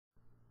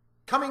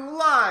Coming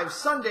live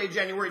Sunday,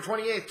 January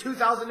 28th,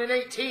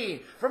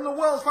 2018, from the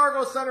Wells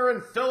Fargo Center in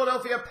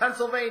Philadelphia,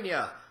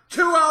 Pennsylvania.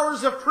 2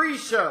 hours of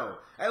pre-show,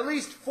 at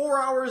least 4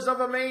 hours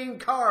of a main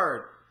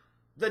card.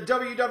 The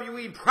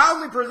WWE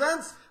proudly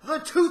presents the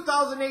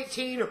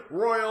 2018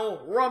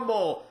 Royal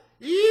Rumble.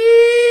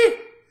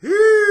 Yee-hoo!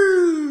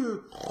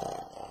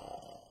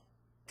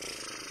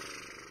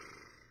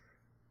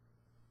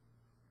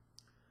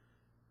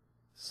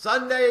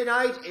 Sunday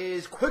night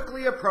is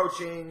quickly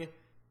approaching,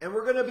 and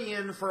we're going to be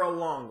in for a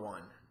long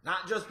one.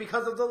 Not just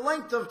because of the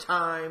length of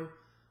time,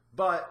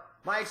 but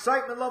my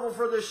excitement level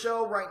for this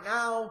show right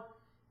now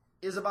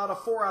is about a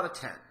 4 out of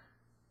 10.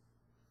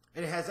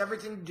 And it has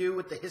everything to do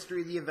with the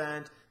history of the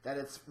event, that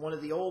it's one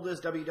of the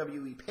oldest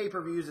WWE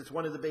pay-per-views, it's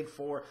one of the big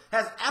four. It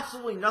has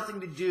absolutely nothing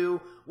to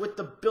do with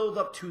the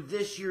build-up to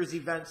this year's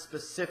event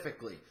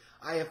specifically.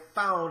 I have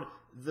found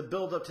the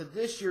build-up to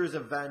this year's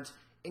event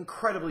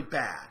incredibly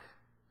bad.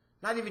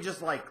 Not even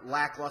just like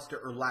lackluster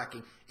or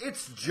lacking.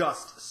 It's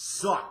just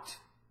sucked.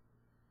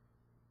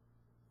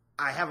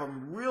 I have a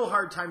real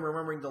hard time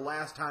remembering the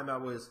last time I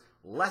was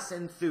less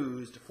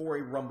enthused for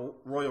a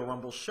Royal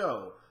Rumble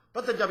show.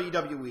 But the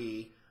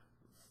WWE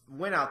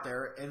went out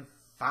there and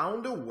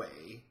found a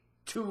way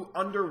to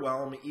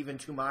underwhelm even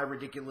to my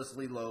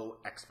ridiculously low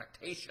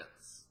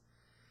expectations.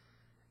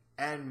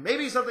 And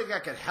maybe something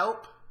that could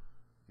help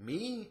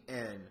me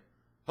and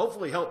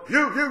hopefully help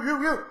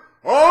you,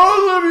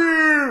 all of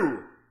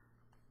you,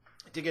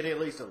 to get at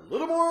least a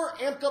little more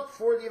amped up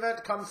for the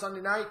event come Sunday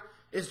night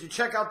is to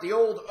check out the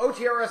old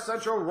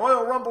OTRSCentral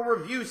Royal Rumble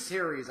review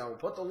series. I will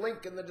put the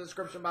link in the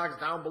description box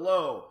down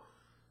below.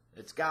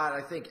 It's got, I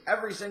think,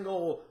 every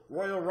single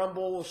Royal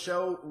Rumble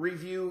show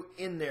review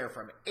in there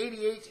from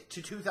 88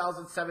 to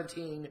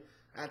 2017.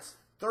 That's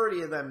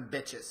 30 of them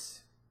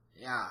bitches.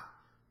 Yeah,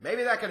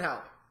 maybe that can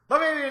help,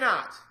 but maybe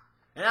not.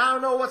 And I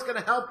don't know what's going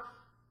to help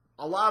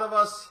a lot of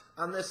us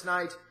on this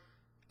night.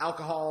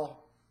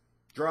 Alcohol,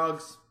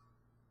 drugs,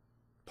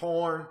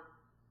 porn,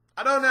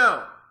 I don't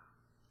know,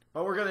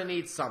 but we're going to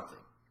need something.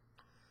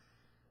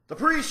 The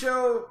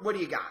pre-show, what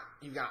do you got?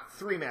 You've got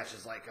 3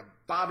 matches, like a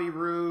Bobby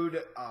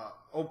Roode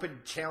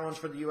open challenge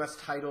for the U.S.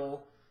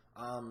 title,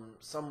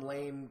 some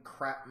lame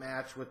crap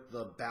match with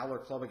the Balor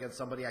Club against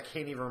somebody I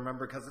can't even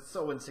remember because it's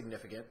so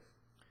insignificant.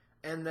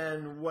 And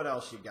then what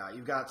else you got?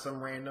 You've got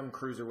some random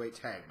cruiserweight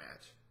tag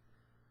match.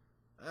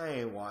 I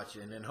ain't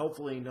watching, and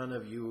hopefully none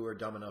of you are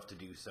dumb enough to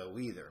do so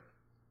either.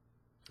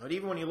 But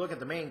even when you look at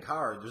the main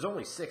card, there's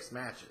only 6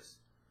 matches.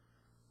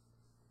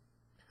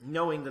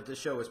 Knowing that the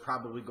show is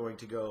probably going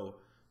to go,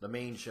 the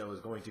main show is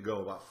going to go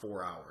about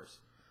 4 hours.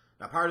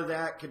 Now, part of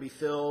that can be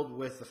filled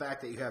with the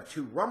fact that you have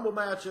 2 Rumble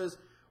matches,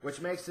 which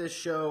makes this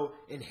show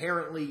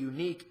inherently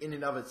unique in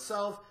and of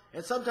itself.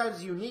 And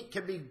sometimes unique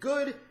can be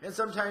good, and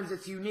sometimes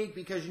it's unique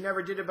because you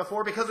never did it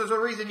before, because there's a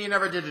reason you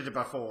never did it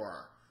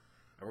before.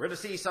 And we're going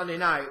to see Sunday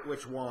night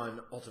which one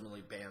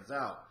ultimately bans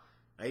out.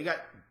 Now, you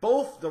got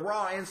both the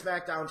Raw and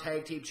SmackDown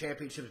Tag Team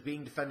Championships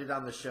being defended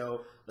on the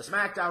show. The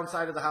SmackDown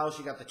side of the house,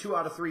 you got the 2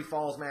 out of 3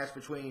 falls match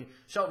between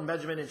Shelton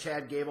Benjamin and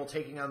Chad Gable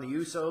taking on the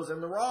Usos.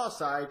 And the Raw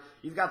side,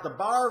 you've got the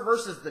Bar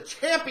versus the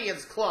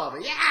Champions Club.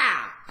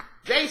 Yeah!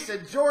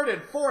 Jason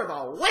Jordan for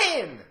the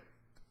win!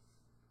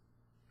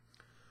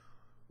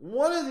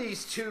 One of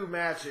these 2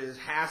 matches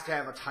has to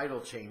have a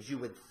title change, you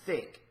would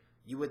think.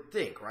 You would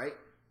think, right?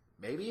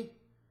 Maybe?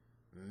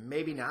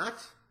 Maybe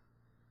not?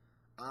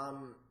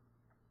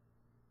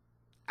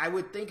 I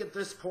would think at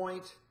this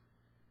point,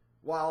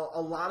 while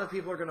a lot of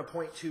people are going to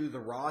point to the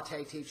Raw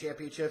Tag Team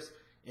Championships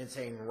and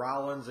saying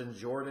Rollins and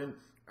Jordan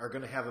are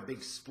going to have a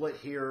big split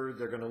here,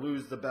 they're going to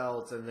lose the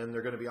belts, and then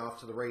they're going to be off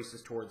to the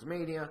races towards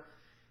Mania,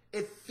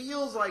 it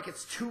feels like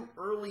it's too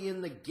early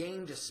in the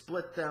game to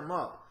split them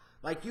up.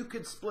 Like, you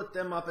could split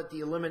them up at the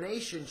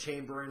Elimination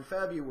Chamber in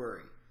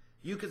February.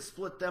 You could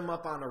split them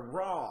up on a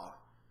Raw.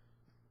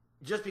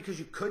 Just because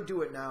you could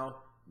do it now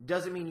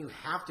doesn't mean you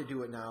have to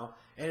do it now.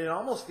 And it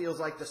almost feels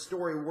like the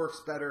story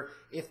works better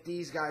if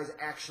these guys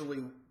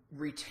actually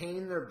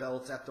retain their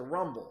belts at the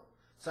Rumble.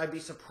 So I'd be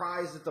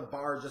surprised if the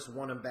Bar just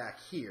won them back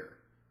here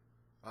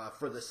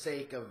for the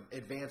sake of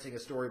advancing a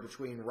story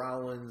between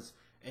Rollins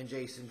and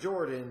Jason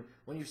Jordan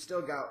when you've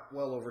still got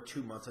well over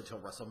 2 months until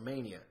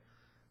WrestleMania.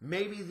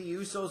 Maybe the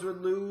Usos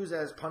would lose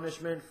as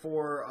punishment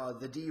for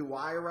the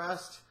DUI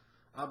arrest.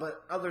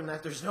 But other than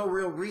that, there's no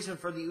real reason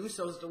for the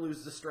Usos to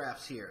lose the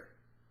straps here.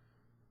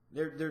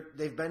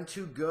 They've been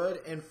too good,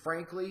 and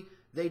frankly,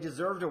 they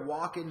deserve to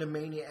walk into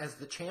Mania as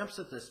the champs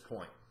at this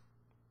point.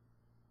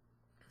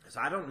 So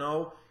I don't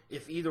know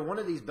if either one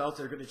of these belts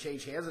are going to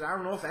change hands, and I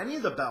don't know if any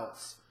of the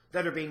belts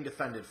that are being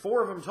defended,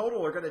 4 of them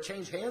total, are going to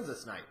change hands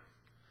this night.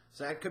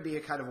 So that could be a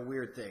kind of a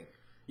weird thing.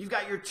 You've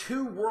got your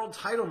 2 world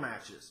title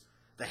matches.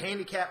 The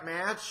handicap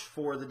match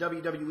for the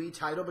WWE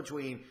title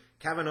between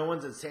Kevin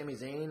Owens and Sami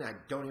Zayn. I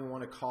don't even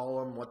want to call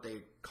them what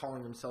they're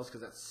calling themselves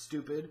because that's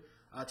stupid.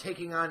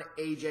 Taking on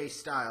AJ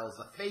Styles,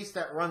 the face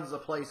that runs the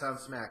place on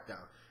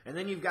SmackDown. And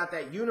then you've got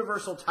that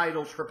Universal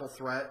title triple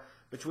threat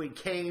between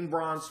Kane,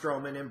 Braun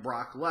Strowman, and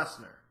Brock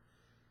Lesnar.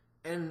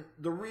 And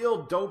the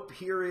real dope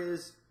here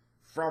is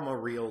from a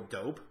real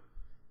dope.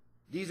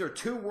 These are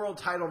 2 world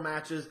title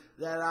matches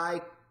that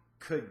I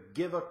could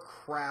give a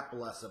crap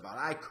less about.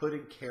 I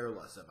couldn't care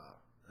less about.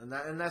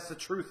 And that's the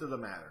truth of the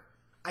matter.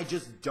 I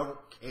just don't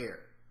care.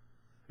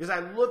 Because I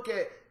look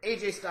at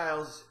AJ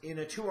Styles in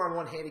a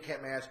 2-on-1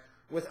 handicap match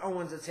with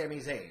Owens and Sami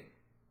Zayn.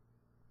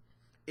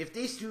 If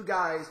these 2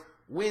 guys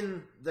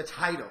win the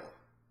title,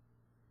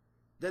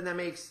 then that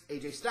makes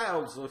AJ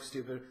Styles look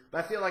stupid.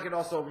 But I feel like it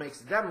also makes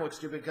them look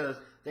stupid because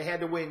they had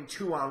to win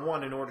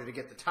 2-on-1 in order to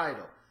get the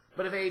title.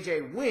 But if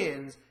AJ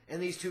wins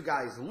and these 2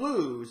 guys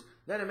lose,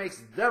 then it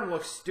makes them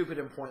look stupid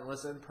and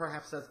pointless, and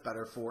perhaps that's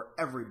better for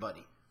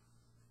everybody.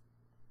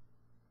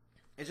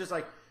 It's just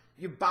like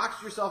you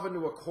boxed yourself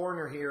into a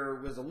corner here.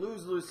 It was a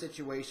lose-lose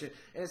situation,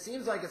 and it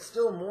seems like it's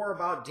still more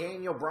about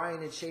Daniel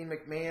Bryan and Shane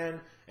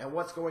McMahon and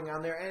what's going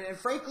on there. And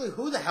frankly,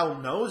 who the hell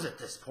knows at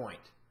this point?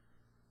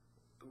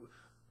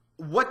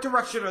 What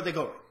direction are they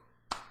going?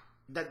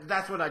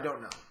 That's what I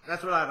don't know.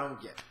 That's what I don't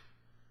get.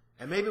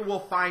 And maybe we'll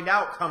find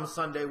out come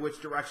Sunday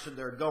which direction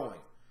they're going.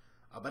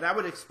 But I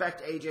would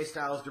expect AJ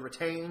Styles to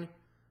retain.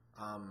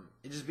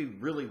 It'd just be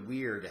really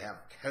weird to have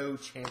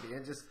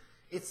co-champion.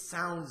 It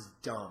sounds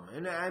dumb.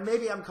 And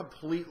maybe I'm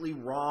completely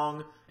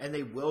wrong and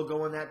they will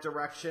go in that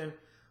direction.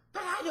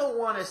 But I don't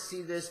want to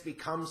see this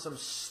become some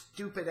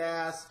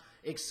stupid-ass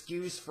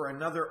excuse for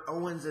another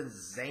Owens and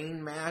Zayn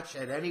match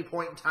at any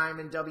point in time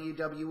in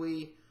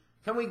WWE.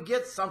 Can we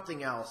get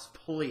something else,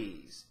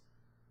 please?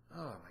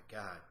 Oh, my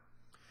God.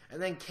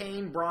 And then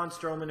Kane, Braun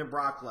Strowman, and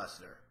Brock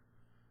Lesnar.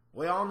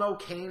 We all know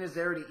Kane is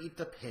there to eat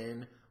the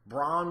pin.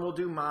 Braun will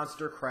do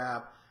monster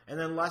crap. And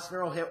then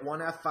Lesnar will hit 1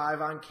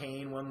 F5 on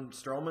Kane when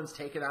Strowman's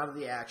taken out of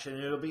the action,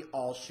 and it'll be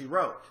all she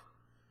wrote.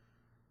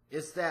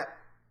 It's that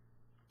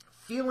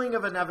feeling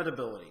of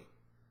inevitability,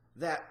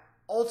 that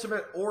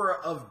ultimate aura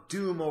of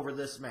doom over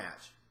this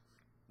match,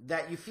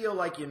 that you feel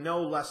like you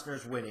know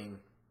Lesnar's winning,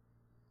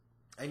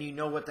 and you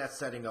know what that's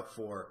setting up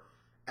for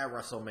at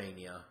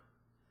WrestleMania.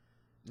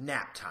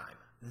 Nap time.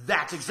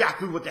 That's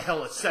exactly what the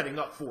hell it's setting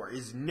up for,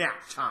 is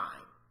nap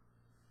time.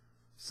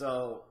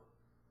 So,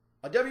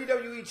 a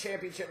WWE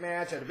Championship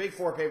match at a Big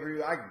 4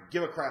 pay-per-view, I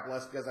give a crap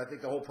less because I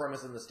think the whole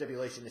premise and the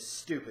stipulation is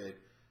stupid.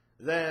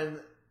 Then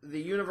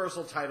the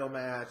Universal title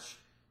match,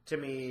 to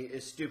me,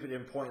 is stupid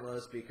and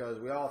pointless because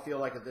we all feel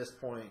like at this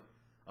point,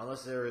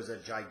 unless there is a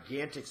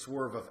gigantic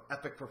swerve of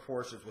epic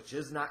proportions, which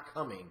is not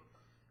coming,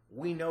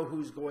 we know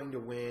who's going to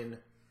win,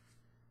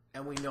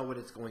 and we know what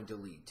it's going to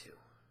lead to.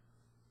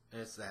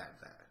 And it's that.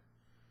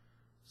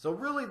 So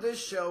really,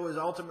 this show is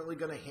ultimately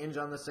going to hinge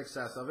on the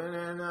success of it,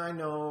 and I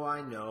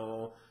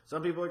know.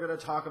 Some people are going to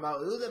talk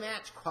about, ooh, the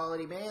match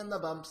quality, man, the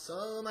bumps,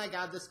 oh my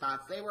God, the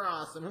spots, they were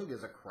awesome, who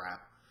gives a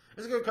crap?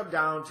 It's going to come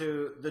down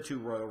to the 2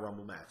 Royal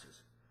Rumble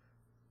matches.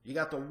 You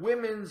got the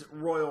Women's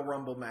Royal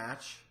Rumble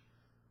match,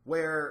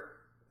 where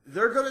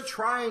they're going to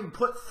try and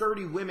put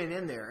 30 women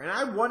in there, and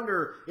I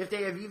wonder if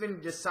they have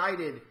even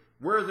decided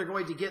where they're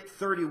going to get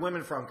 30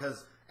 women from,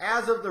 because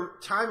as of the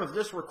time of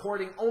this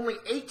recording, only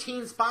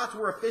 18 spots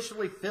were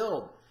officially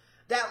filled.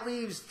 That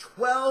leaves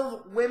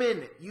 12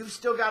 women you've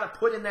still got to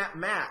put in that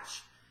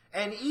match.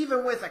 And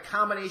even with a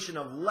combination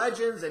of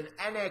legends and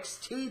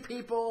NXT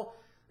people,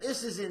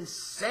 this is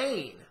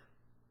insane.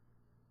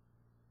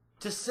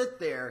 To sit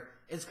there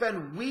and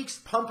spend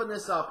weeks pumping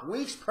this up,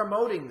 weeks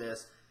promoting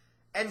this,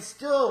 and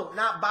still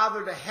not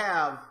bother to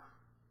have,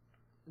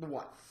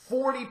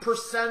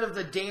 40% of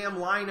the damn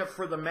lineup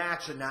for the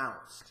match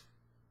announced.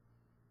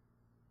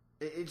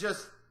 It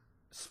just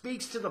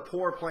speaks to the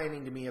poor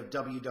planning to me of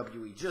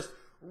WWE. Just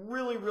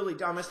really, really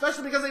dumb.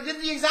 Especially because they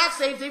did the exact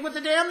same thing with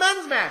the damn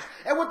men's match.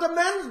 And with the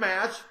men's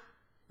match,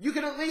 you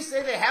can at least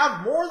say they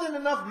have more than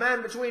enough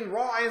men between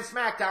Raw and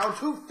SmackDown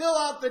to fill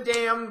out the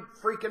damn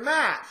freaking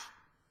match.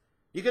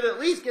 You could at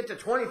least get to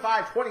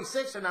 25,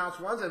 26 announced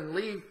ones and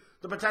leave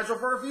the potential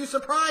for a few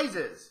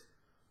surprises.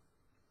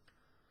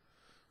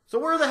 So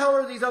where the hell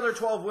are these other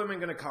 12 women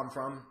going to come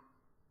from?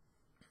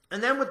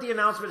 And then with the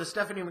announcement of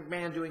Stephanie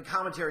McMahon doing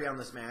commentary on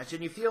this match,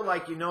 and you feel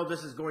like you know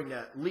this is going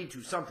to lead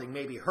to something,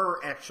 maybe her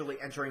actually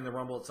entering the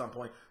Rumble at some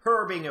point,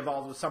 her being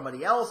involved with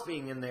somebody else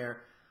being in there.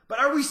 But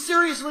are we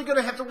seriously going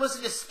to have to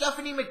listen to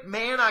Stephanie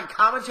McMahon on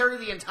commentary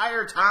the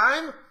entire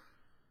time?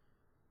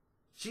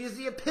 She is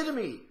the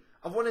epitome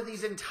of one of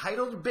these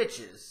entitled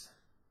bitches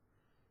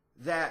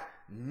that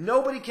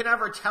nobody can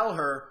ever tell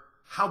her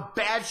how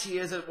bad she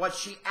is at what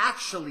she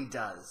actually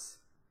does.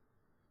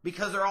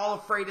 Because they're all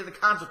afraid of the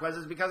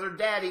consequences because her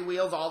daddy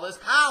wields all this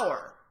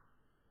power.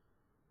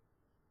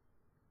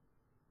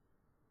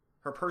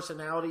 Her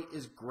personality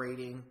is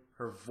grating.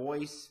 Her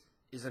voice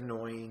is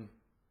annoying.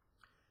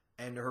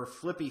 And her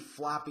flippy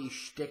floppy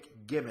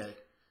shtick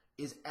gimmick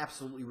is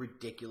absolutely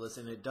ridiculous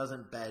and it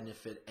doesn't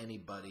benefit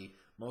anybody,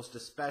 most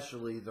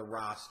especially the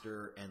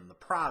roster and the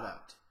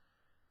product.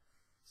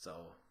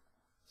 So,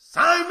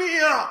 sign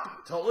me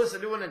up to listen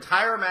to an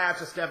entire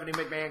match of Stephanie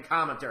McMahon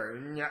commentary.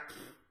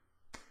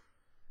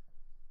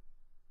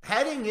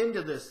 Heading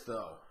into this,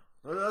 though,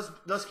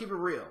 let's keep it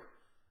real.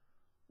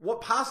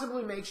 What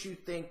possibly makes you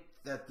think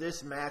that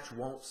this match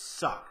won't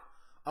suck,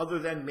 other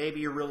than maybe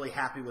you're really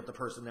happy with the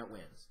person that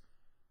wins.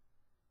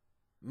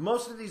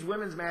 Most of these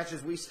women's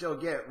matches we still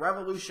get,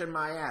 Revolution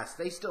my ass,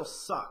 they still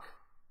suck.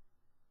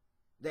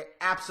 They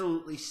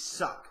absolutely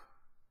suck.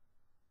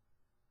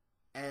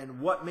 And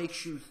what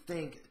makes you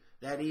think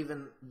that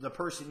even the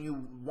person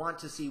you want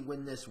to see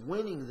win this,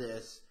 winning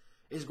this,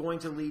 is going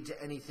to lead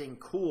to anything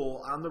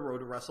cool on the road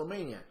to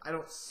WrestleMania? I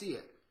don't see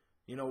it.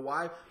 You know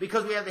why?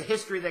 Because we have the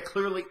history that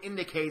clearly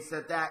indicates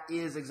that that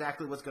is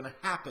exactly what's going to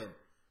happen.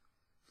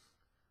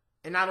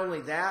 And not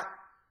only that,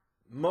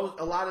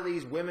 a lot of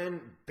these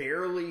women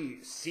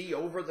barely see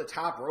over the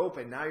top rope,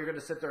 and now you're going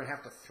to sit there and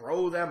have to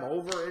throw them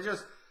over.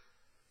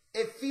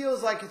 It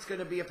feels like it's going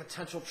to be a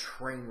potential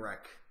train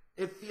wreck.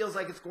 It feels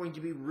like it's going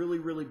to be really,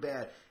 really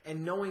bad.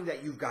 And knowing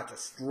that you've got to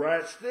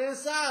stretch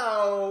this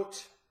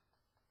out,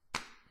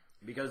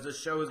 because this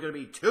show is going to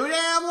be too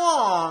damn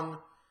long,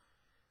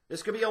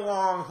 this could be a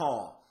long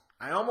haul.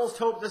 I almost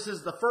hope this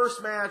is the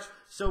first match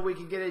so we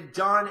can get it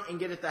done and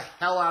get it the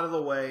hell out of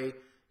the way.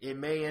 It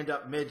may end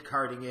up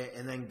mid-carding it,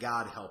 and then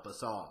God help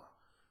us all.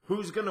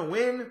 Who's going to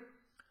win?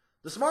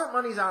 The smart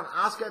money's on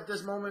Asuka at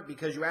this moment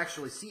because you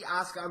actually see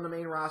Asuka on the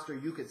main roster.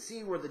 You could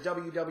see where the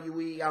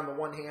WWE, on the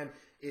one hand,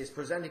 is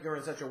presenting her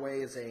in such a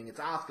way as saying, it's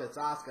Asuka, it's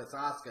Asuka, it's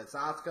Asuka, it's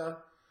Asuka.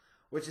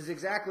 Which is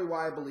exactly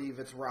why I believe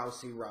it's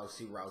Rousey,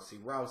 Rousey, Rousey,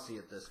 Rousey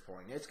at this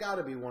point. It's got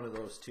to be one of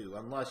those two,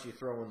 unless you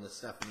throw in the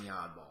Stephanie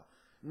oddball.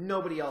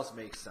 Nobody else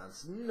makes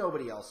sense.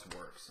 Nobody else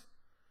works.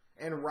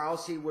 And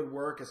Rousey would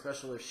work,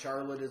 especially if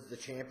Charlotte is the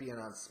champion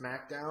on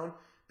SmackDown,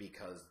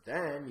 because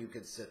then you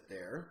could sit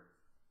there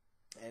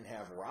and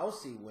have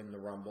Rousey win the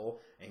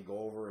Rumble and go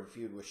over and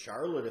feud with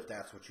Charlotte if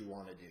that's what you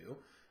want to do.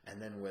 And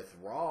then with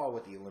Raw,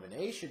 with the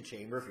Elimination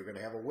Chamber, if you're going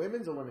to have a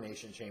women's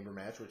Elimination Chamber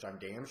match, which I'm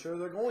damn sure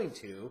they're going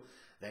to,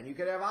 then you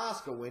could have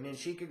Asuka win and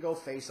she could go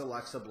face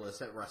Alexa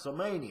Bliss at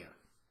WrestleMania.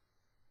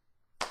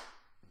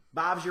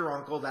 Bob's your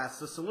uncle, that's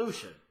the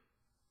solution.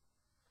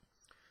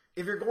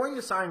 If you're going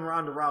to sign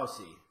Ronda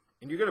Rousey,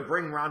 and you're going to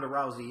bring Ronda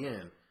Rousey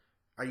in,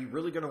 are you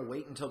really going to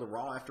wait until the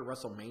Raw after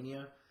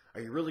WrestleMania?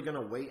 Are you really going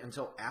to wait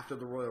until after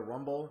the Royal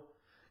Rumble?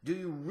 Do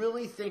you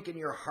really think in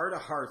your heart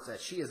of hearts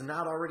that she is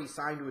not already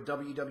signed to a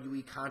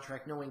WWE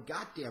contract knowing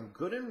goddamn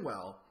good and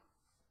well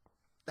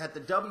that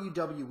the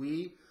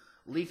WWE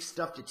leaks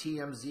stuff to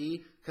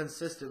TMZ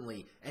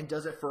consistently and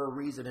does it for a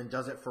reason and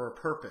does it for a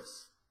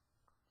purpose?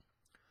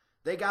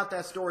 They got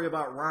that story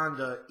about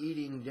Ronda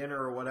eating dinner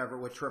or whatever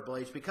with Triple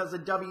H because the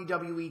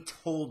WWE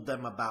told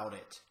them about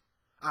it.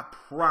 I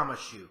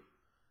promise you.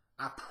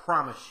 I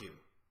promise you.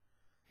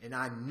 And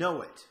I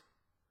know it.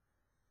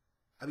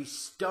 I'd be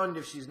stunned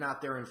if she's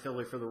not there in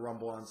Philly for the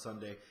Rumble on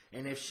Sunday.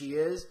 And if she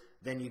is,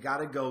 then you got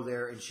to go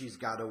there and she's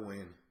got to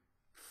win.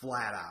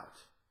 Flat out.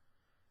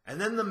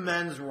 And then the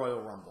men's Royal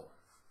Rumble.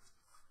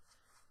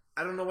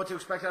 I don't know what to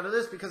expect out of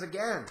this because,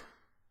 again,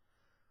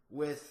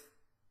 with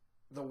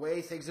the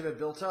way things have been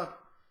built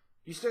up,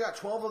 you still got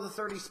 12 of the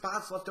 30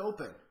 spots left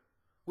open,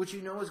 which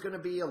you know is going to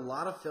be a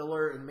lot of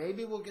filler, and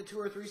maybe we'll get 2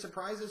 or 3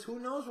 surprises. Who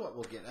knows what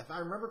we'll get? If I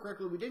remember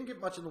correctly, we didn't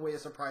get much in the way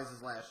of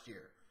surprises last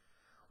year.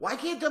 Why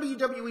can't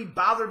WWE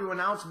bother to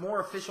announce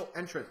more official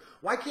entrants?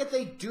 Why can't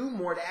they do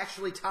more to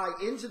actually tie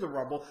into the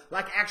Rumble,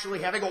 like actually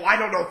having,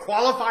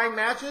 qualifying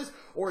matches,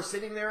 or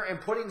sitting there and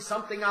putting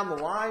something on the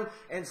line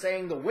and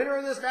saying the winner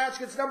of this match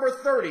gets number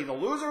 30, the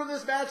loser of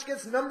this match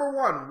gets number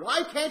 1.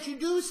 Why can't you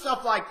do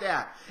stuff like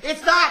that?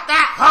 It's not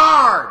that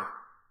hard!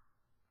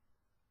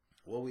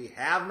 Will we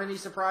have many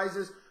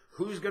surprises?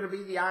 Who's going to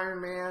be the Iron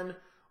Man?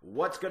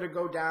 What's going to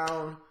go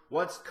down?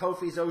 What's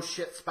Kofi's oh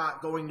shit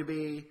spot going to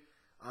be?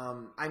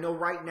 I know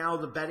right now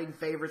the betting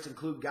favorites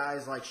include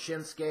guys like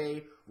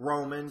Shinsuke,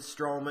 Roman,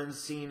 Strowman,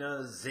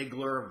 Cena,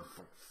 Ziggler.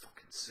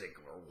 Fucking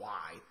Ziggler,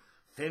 why?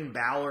 Finn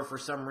Balor for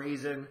some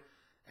reason.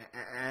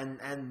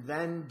 And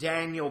then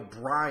Daniel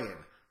Bryan.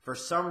 For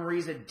some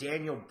reason,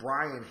 Daniel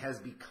Bryan has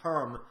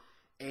become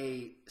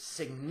a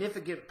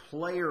significant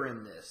player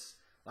in this.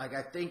 Like,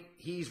 I think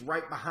he's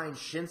right behind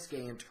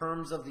Shinsuke in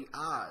terms of the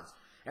odds.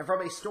 And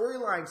from a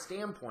storyline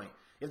standpoint,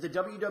 if the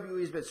WWE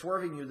has been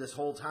swerving you this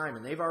whole time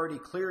and they've already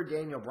cleared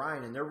Daniel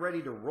Bryan and they're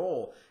ready to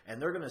roll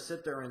and they're going to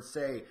sit there and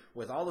say,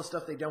 with all the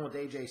stuff they've done with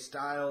AJ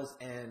Styles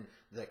and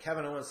the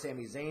Kevin Owens,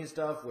 Sami Zayn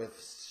stuff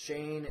with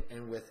Shane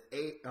and with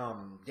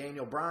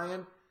Daniel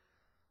Bryan,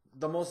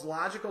 the most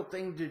logical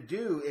thing to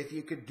do, if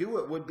you could do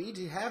it, would be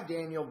to have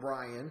Daniel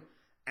Bryan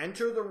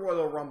enter the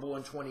Royal Rumble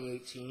in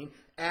 2018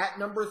 at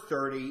number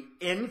 30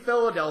 in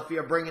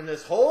Philadelphia, bringing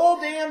this whole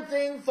damn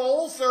thing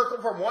full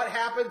circle from what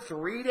happened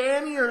 3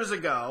 damn years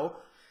ago,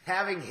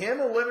 having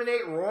him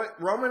eliminate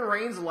Roman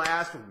Reigns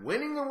last,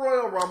 winning the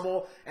Royal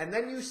Rumble, and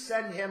then you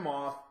send him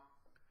off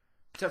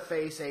to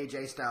face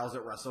AJ Styles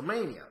at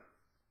WrestleMania.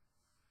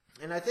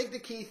 And I think the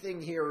key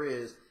thing here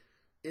is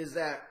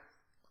that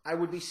I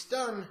would be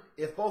stunned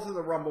if both of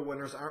the Rumble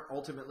winners aren't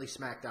ultimately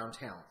SmackDown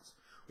talents,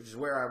 which is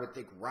where I would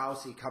think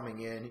Rousey coming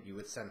in, you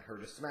would send her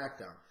to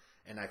SmackDown.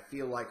 And I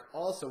feel like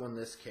also in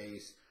this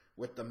case,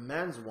 with the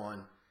men's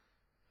one,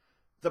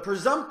 the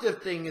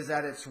presumptive thing is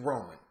that it's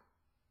Roman.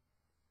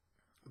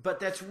 But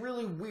that's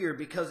really weird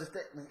because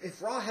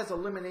if Raw has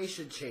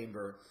Elimination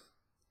Chamber,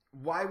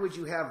 why would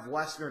you have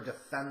Lesnar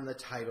defend the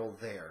title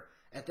there?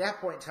 At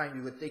that point in time,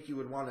 you would think you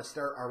would want to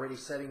start already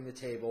setting the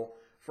table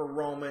for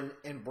Roman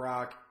and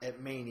Brock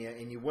at Mania,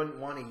 and you wouldn't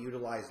want to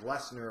utilize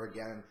Lesnar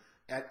again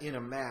in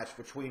a match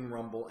between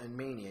Rumble and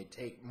Mania.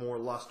 Take more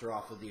luster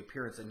off of the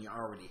appearance than you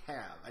already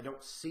have. I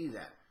don't see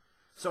that.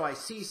 So I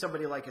see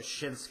somebody like a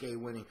Shinsuke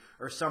winning,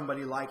 or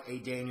somebody like a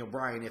Daniel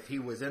Bryan, if he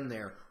was in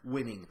there,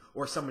 winning,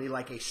 or somebody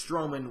like a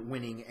Strowman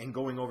winning and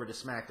going over to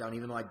SmackDown,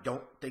 even though I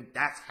don't think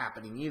that's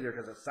happening either,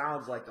 because it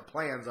sounds like the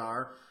plans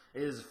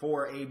is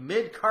for a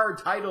mid-card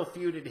title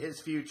feud in his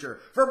future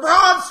for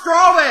Braun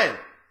Strowman!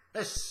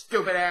 This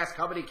stupid-ass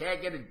company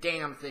can't get a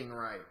damn thing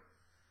right.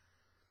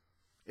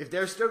 If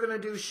they're still going to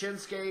do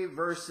Shinsuke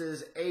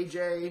versus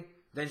AJ,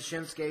 then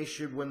Shinsuke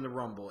should win the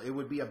Rumble. It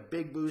would be a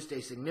big boost,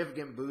 a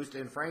significant boost,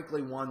 and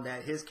frankly one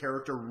that his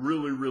character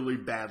really, really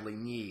badly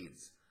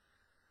needs.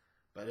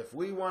 But if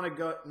we want to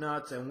go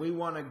nuts, and we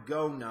want to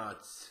go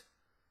nuts,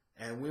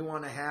 and we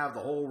want to have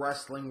the whole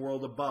wrestling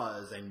world a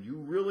buzz, and you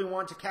really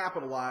want to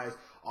capitalize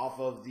off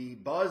of the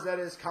buzz that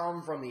has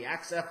come from the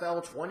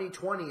XFL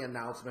 2020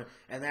 announcement,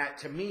 and that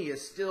to me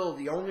is still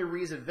the only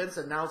reason Vince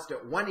announced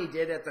it when he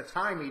did at the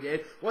time he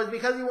did, was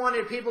because he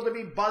wanted people to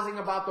be buzzing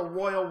about the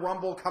Royal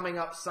Rumble coming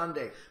up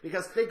Sunday.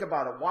 Because think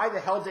about it, why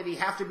the hell did he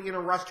have to be in a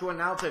rush to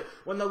announce it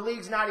when the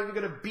league's not even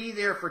going to be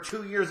there for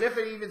 2 years, if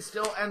it even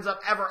still ends up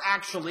ever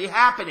actually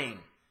happening?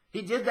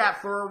 He did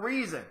that for a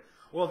reason.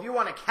 Well, if you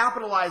want to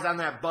capitalize on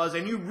that buzz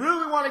and you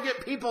really want to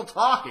get people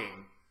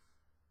talking,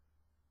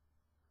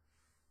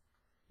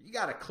 you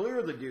got to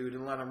clear the dude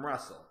and let him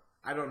wrestle.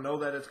 I don't know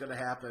that it's going to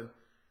happen.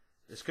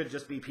 This could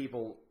just be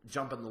people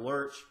jumping the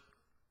lurch,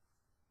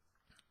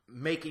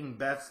 making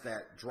bets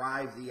that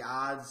drive the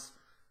odds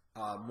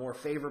more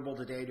favorable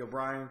to Daniel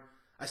Bryan.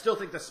 I still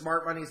think the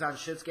smart money's on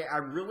Shinsuke. I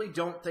really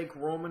don't think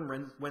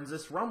Roman wins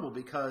this Rumble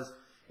because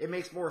it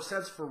makes more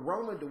sense for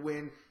Roman to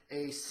win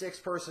a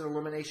 6-person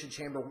Elimination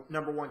Chamber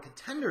 #1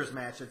 contenders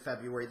match in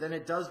February than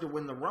it does to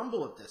win the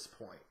Rumble at this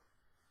point.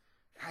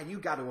 God, you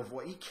got to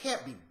avoid. You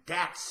can't be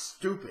that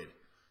stupid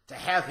to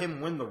have him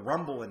win the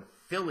Rumble in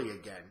Philly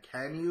again,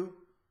 can you?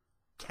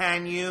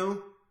 Can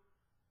you?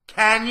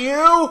 Can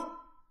you?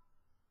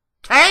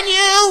 Can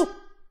you?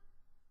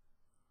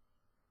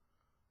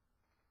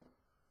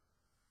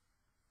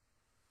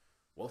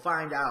 We'll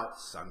find out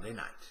Sunday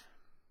night.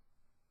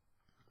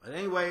 But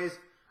anyways,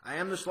 I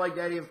am the Schleg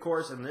Daddy, of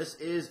course, and this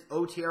is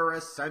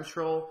OTRS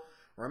Central.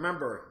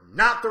 Remember,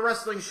 not the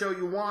wrestling show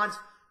you want,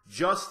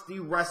 just the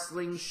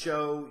wrestling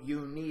show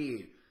you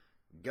need.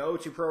 Go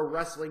to Pro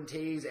Wrestling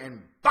Tees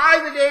and buy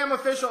the damn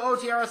official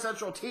OTRS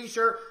Central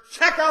t-shirt.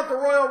 Check out the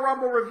Royal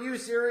Rumble review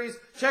series.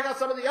 Check out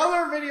some of the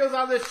other videos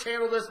on this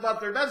channel this month.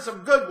 There have been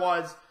some good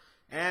ones.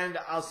 And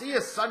I'll see you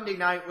Sunday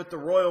night with the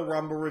Royal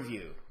Rumble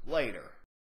review. Later.